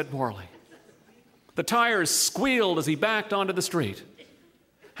 Frank, said Morley. The tires squealed as he backed onto the street.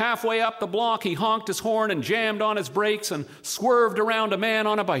 Halfway up the block, he honked his horn and jammed on his brakes and swerved around a man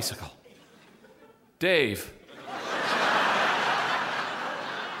on a bicycle. Dave.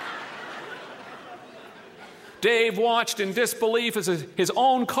 Dave watched in disbelief as his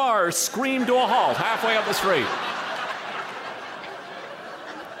own car screamed to a halt halfway up the street.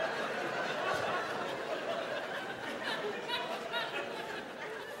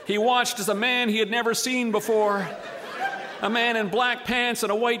 He watched as a man he had never seen before, a man in black pants and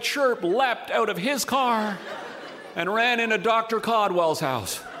a white shirt, leapt out of his car and ran into Dr. Codwell's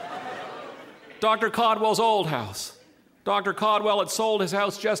house. Dr. Codwell's old house. Dr. Codwell had sold his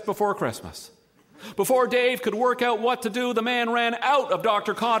house just before Christmas. Before Dave could work out what to do, the man ran out of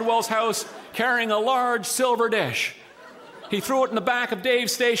Dr. Codwell's house carrying a large silver dish. He threw it in the back of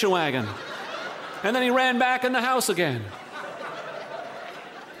Dave's station wagon, and then he ran back in the house again.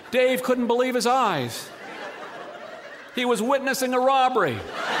 Dave couldn't believe his eyes. He was witnessing a robbery.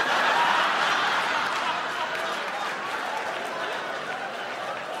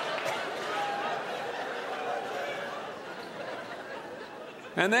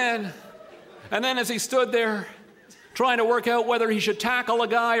 And then as he stood there trying to work out whether he should tackle a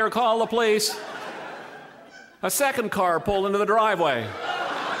guy or call the police, a second car pulled into the driveway,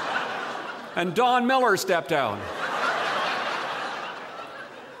 and Don Miller stepped out.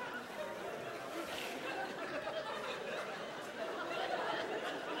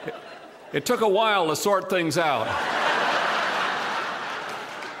 It took a while to sort things out.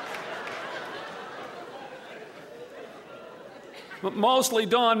 But mostly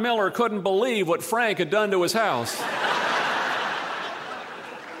Don Miller couldn't believe what Frank had done to his house.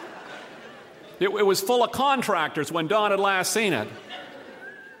 It was full of contractors when Don had last seen it.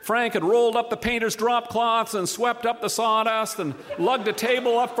 Frank had rolled up the painter's drop cloths and swept up the sawdust and lugged a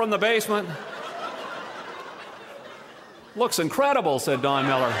table up from the basement. "Looks incredible," said Don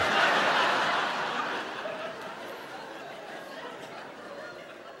Miller.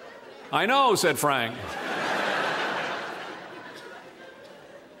 "I know," said Frank.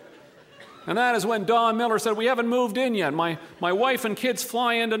 And that is when Don Miller said, "We haven't moved in yet. My wife and kids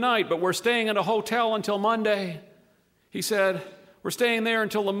fly in tonight, but we're staying in a hotel until Monday." He said, "We're staying there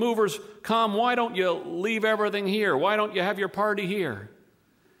until the movers come. Why don't you leave everything here? Why don't you have your party here?"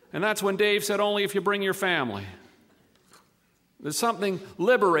 And that's when Dave said, "Only if you bring your family." There's something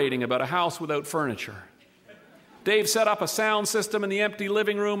liberating about a house without furniture. Dave set up a sound system in the empty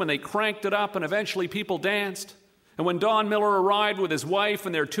living room, and they cranked it up, and eventually people danced. And when Don Miller arrived with his wife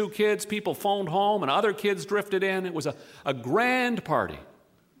and their 2 kids, people phoned home and other kids drifted in. It was a grand party.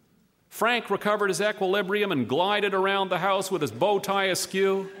 Frank recovered his equilibrium and glided around the house with his bow tie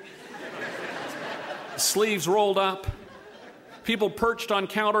askew, sleeves rolled up. People perched on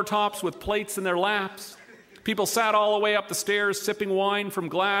countertops with plates in their laps. People sat all the way up the stairs sipping wine from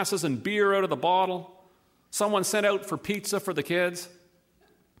glasses and beer out of the bottle. Someone sent out for pizza for the kids.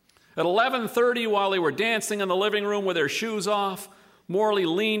 At 11:30, while they were dancing in the living room with their shoes off, Morley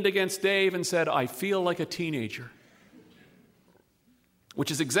leaned against Dave and said, "I feel like a teenager."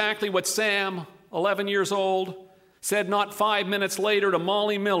 Which is exactly what Sam, 11 years old, said not 5 minutes later to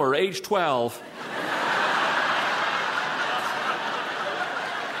Molly Miller, age 12.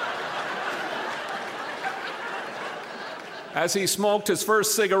 As he smoked his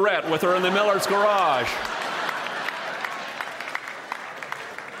first cigarette with her in the Miller's garage.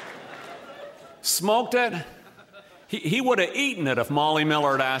 Smoked it? He would have eaten it if Molly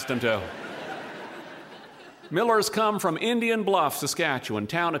Miller had asked him to. Miller's come from Indian Bluff, Saskatchewan,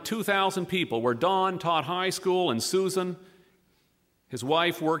 town of 2,000 people, where Don taught high school and Susan, his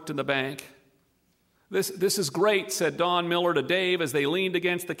wife, worked in the bank. This is great," said Don Miller to Dave as they leaned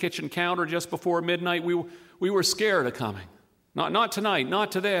against the kitchen counter just before midnight. We were scared of coming. Not tonight,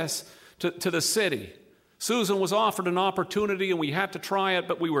 not to this, to the city. Susan was offered an opportunity and we had to try it,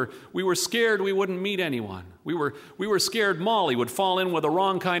 but we were scared we wouldn't meet anyone. We were scared Molly would fall in with the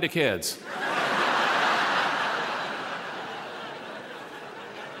wrong kind of kids.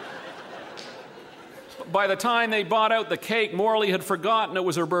 By the time they bought out the cake, Morley had forgotten it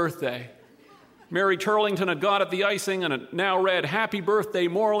was her birthday. Mary Turlington had got at the icing and it now read, "Happy Birthday,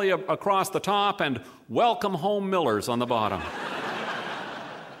 Morley," across the top and "Welcome Home, Millers" on the bottom.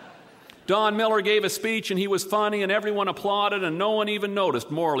 Don Miller gave a speech and he was funny and everyone applauded and no one even noticed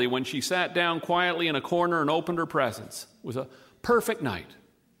Morley when she sat down quietly in a corner and opened her presents. It was a perfect night.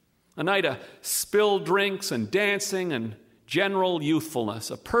 A night of spilled drinks and dancing and general youthfulness.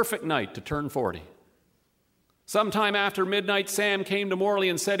 A perfect night to turn 40. Sometime after midnight, Sam came to Morley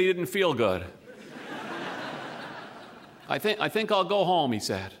and said he didn't feel good. I think I'll go home, he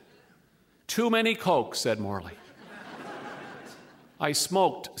said. "Too many Cokes," said Morley. "I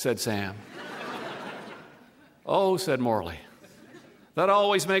smoked," said Sam. "Oh," said Morley. "That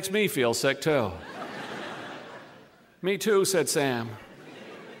always makes me feel sick, too." "Me too," said Sam.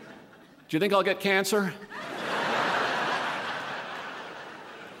 "Do you think I'll get cancer?"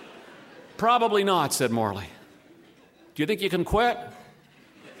 "Probably not," said Morley. "Do you think you can quit?"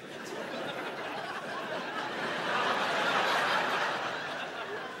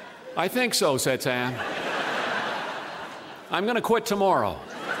 "I think so," said Sam. "I'm going to quit tomorrow."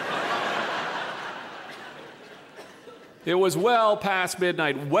 It was well past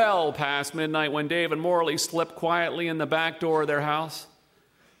midnight when Dave and Morley slipped quietly in the back door of their house.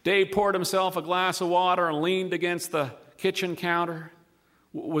 Dave poured himself a glass of water and leaned against the kitchen counter.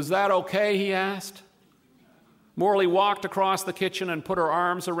 "Was that okay?" he asked. Morley walked across the kitchen and put her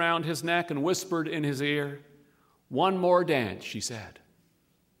arms around his neck and whispered in his ear. "One more dance," she said.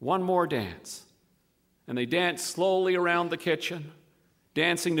 "One more dance." And they danced slowly around the kitchen,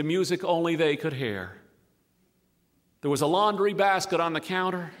 dancing to music only they could hear. There was a laundry basket on the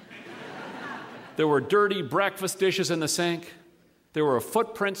counter. There were dirty breakfast dishes in the sink. There were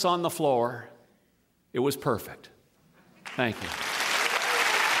footprints on the floor. It was perfect. Thank you.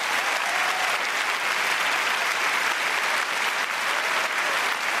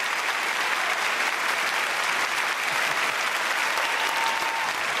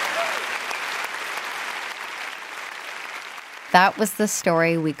 That was the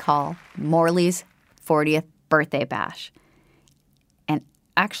story we call Morley's 40th birthday bash. And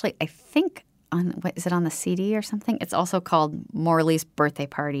actually, I think is it on the CD or something? It's also called Morley's birthday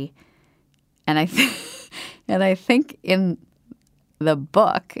party. And I think in the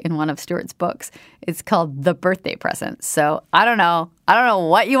book, in one of Stuart's books, it's called The Birthday Present. So I don't know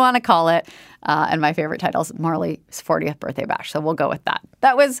what you want to call it. And my favorite title is Morley's 40th birthday bash. So we'll go with that.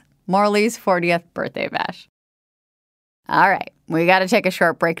 That was Morley's 40th birthday bash. All right. We got to take a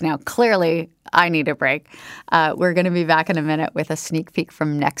short break now. Clearly, I need a break. We're going to be back in a minute with a sneak peek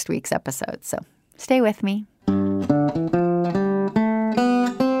from next week's episode. So stay with me.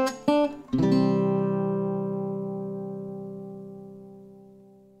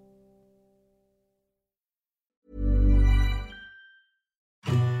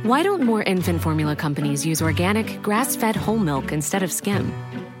 Why don't more infant formula companies use organic, grass-fed whole milk instead of skim?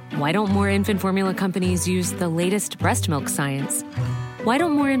 Why don't more infant formula companies use the latest breast milk science? Why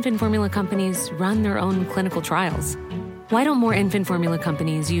don't more infant formula companies run their own clinical trials? Why don't more infant formula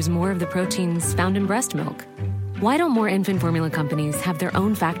companies use more of the proteins found in breast milk? Why don't more infant formula companies have their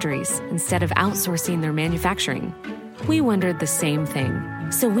own factories instead of outsourcing their manufacturing? We wondered the same thing.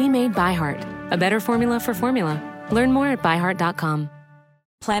 So we made ByHeart, a better formula for formula. Learn more at byheart.com.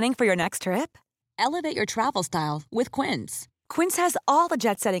 Planning for your next trip? Elevate your travel style with Quince. Quince has all the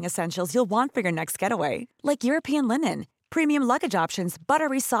jet-setting essentials you'll want for your next getaway, like European linen, premium luggage options,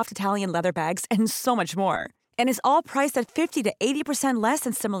 buttery soft Italian leather bags, and so much more. And is all priced at 50 to 80% less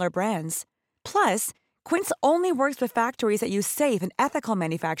than similar brands. Plus, Quince only works with factories that use safe and ethical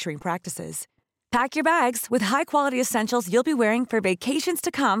manufacturing practices. Pack your bags with high-quality essentials you'll be wearing for vacations to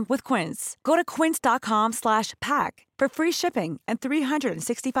come with Quince. Go to quince.com/pack for free shipping and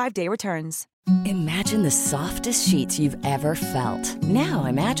 365-day returns. Imagine the softest sheets you've ever felt. Now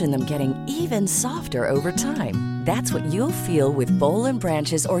imagine them getting even softer over time. That's what you'll feel with Boll &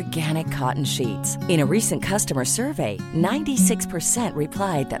 Branch's organic cotton sheets. In a recent customer survey, 96%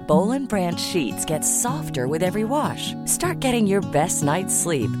 replied that Boll & Branch sheets get softer with every wash. Start getting your best night's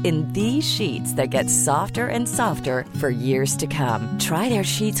sleep in these sheets that get softer and softer for years to come. Try their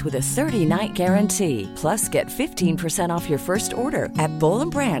sheets with a 30-night guarantee. Plus, get 15% off your first order at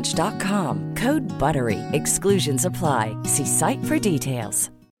bollandbranch.com. Code BUTTERY. Exclusions apply. See site for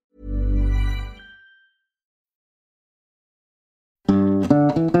details.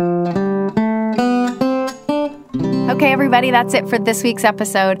 Okay, everybody, that's it for this week's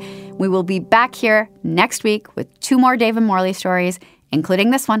episode. We will be back here next week with 2 more Dave and Morley stories,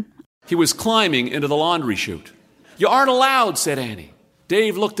 including this one. He was climbing into the laundry chute. "You aren't allowed," said Annie.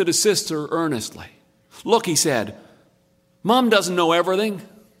 Dave looked at his sister earnestly. "Look," he said, "Mom doesn't know everything.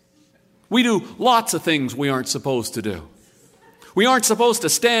 We do lots of things we aren't supposed to do. We aren't supposed to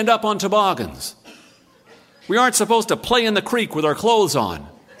stand up on toboggans. We aren't supposed to play in the creek with our clothes on.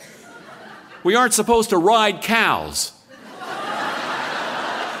 We aren't supposed to ride cows.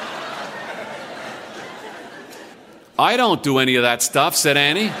 I don't do any of that stuff," said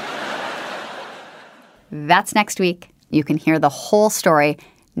Annie. That's next week. You can hear the whole story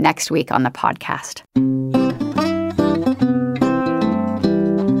next week on the podcast.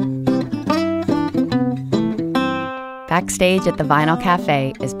 Backstage at the Vinyl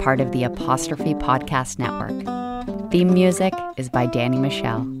Cafe is part of the Apostrophe Podcast Network. Theme music is by Danny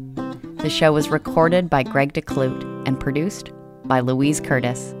Michelle. The show was recorded by Greg DeClute and produced by Louise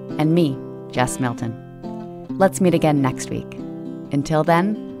Curtis and me, Jess Milton. Let's meet again next week. Until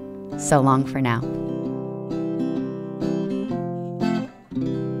then, so long for now.